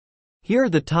Here are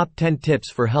the top 10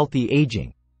 tips for healthy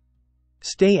aging.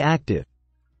 Stay active.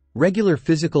 Regular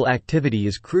physical activity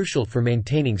is crucial for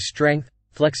maintaining strength,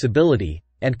 flexibility,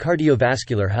 and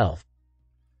cardiovascular health.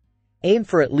 Aim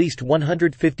for at least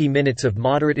 150 minutes of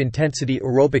moderate-intensity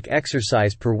aerobic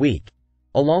exercise per week,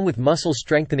 along with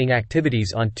muscle-strengthening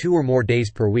activities on 2 or more days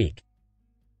per week.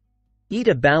 Eat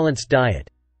a balanced diet.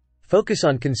 Focus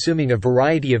on consuming a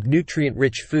variety of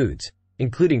nutrient-rich foods,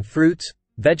 including fruits,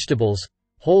 vegetables,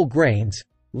 whole grains,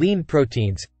 lean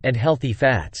proteins, and healthy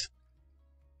fats.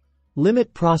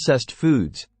 Limit processed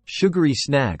foods, sugary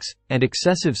snacks, and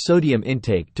excessive sodium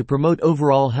intake to promote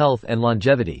overall health and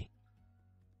longevity.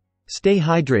 Stay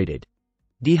hydrated.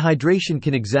 Dehydration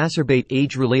can exacerbate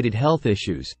age-related health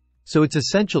issues, so it's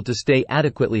essential to stay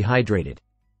adequately hydrated.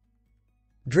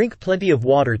 Drink plenty of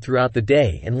water throughout the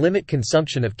day and limit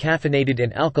consumption of caffeinated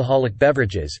and alcoholic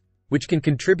beverages, which can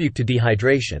contribute to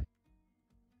dehydration.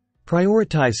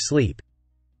 Prioritize sleep.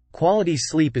 Quality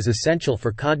sleep is essential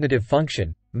for cognitive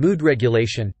function, mood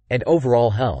regulation, and overall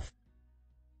health.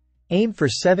 Aim for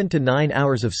 7 to 9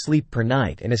 hours of sleep per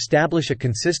night and establish a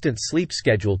consistent sleep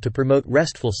schedule to promote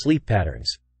restful sleep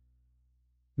patterns.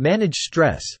 Manage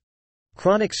stress.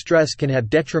 Chronic stress can have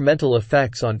detrimental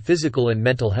effects on physical and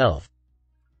mental health.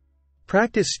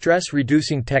 Practice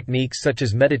stress-reducing techniques such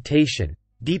as meditation,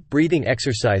 deep breathing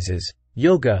exercises,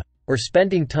 yoga, or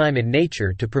spending time in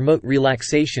nature to promote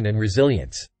relaxation and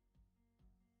resilience.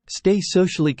 Stay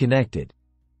socially connected.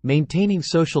 Maintaining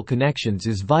social connections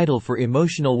is vital for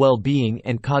emotional well-being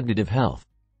and cognitive health.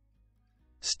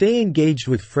 Stay engaged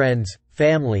with friends,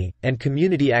 family, and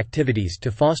community activities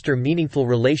to foster meaningful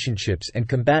relationships and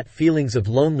combat feelings of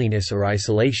loneliness or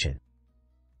isolation.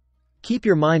 Keep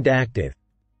your mind active.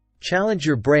 Challenge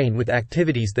your brain with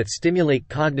activities that stimulate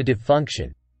cognitive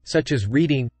function, such as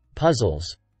reading,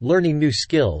 puzzles, learning new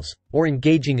skills, or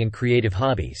engaging in creative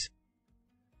hobbies.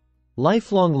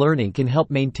 Lifelong learning can help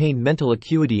maintain mental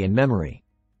acuity and memory.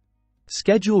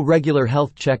 Schedule regular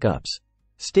health checkups.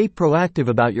 Stay proactive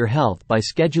about your health by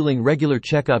scheduling regular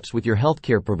checkups with your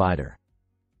healthcare provider.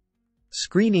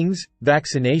 Screenings,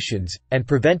 vaccinations, and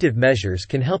preventive measures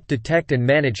can help detect and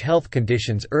manage health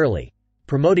conditions early,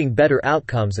 promoting better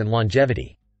outcomes and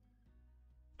longevity.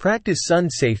 Practice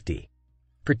sun safety.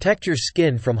 Protect your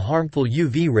skin from harmful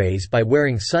UV rays by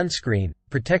wearing sunscreen,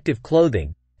 protective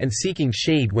clothing, and seeking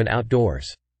shade when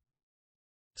outdoors.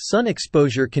 Sun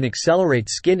exposure can accelerate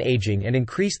skin aging and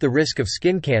increase the risk of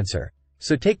skin cancer,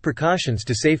 so take precautions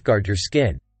to safeguard your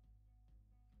skin.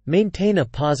 Maintain a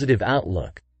positive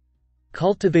outlook.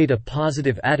 Cultivate a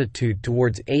positive attitude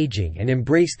towards aging and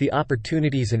embrace the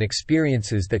opportunities and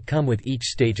experiences that come with each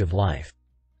stage of life.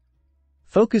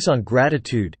 Focus on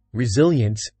gratitude,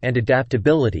 resilience, and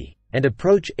adaptability, and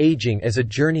approach aging as a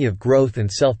journey of growth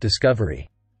and self-discovery.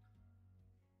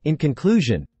 In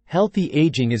conclusion, healthy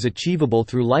aging is achievable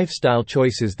through lifestyle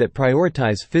choices that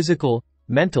prioritize physical,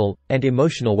 mental, and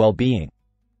emotional well-being.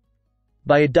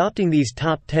 By adopting these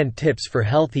top 10 tips for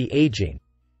healthy aging,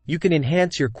 you can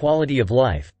enhance your quality of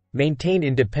life, maintain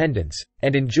independence,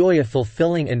 and enjoy a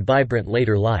fulfilling and vibrant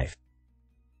later life.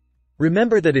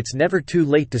 Remember that it's never too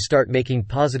late to start making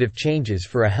positive changes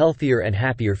for a healthier and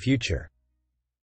happier future.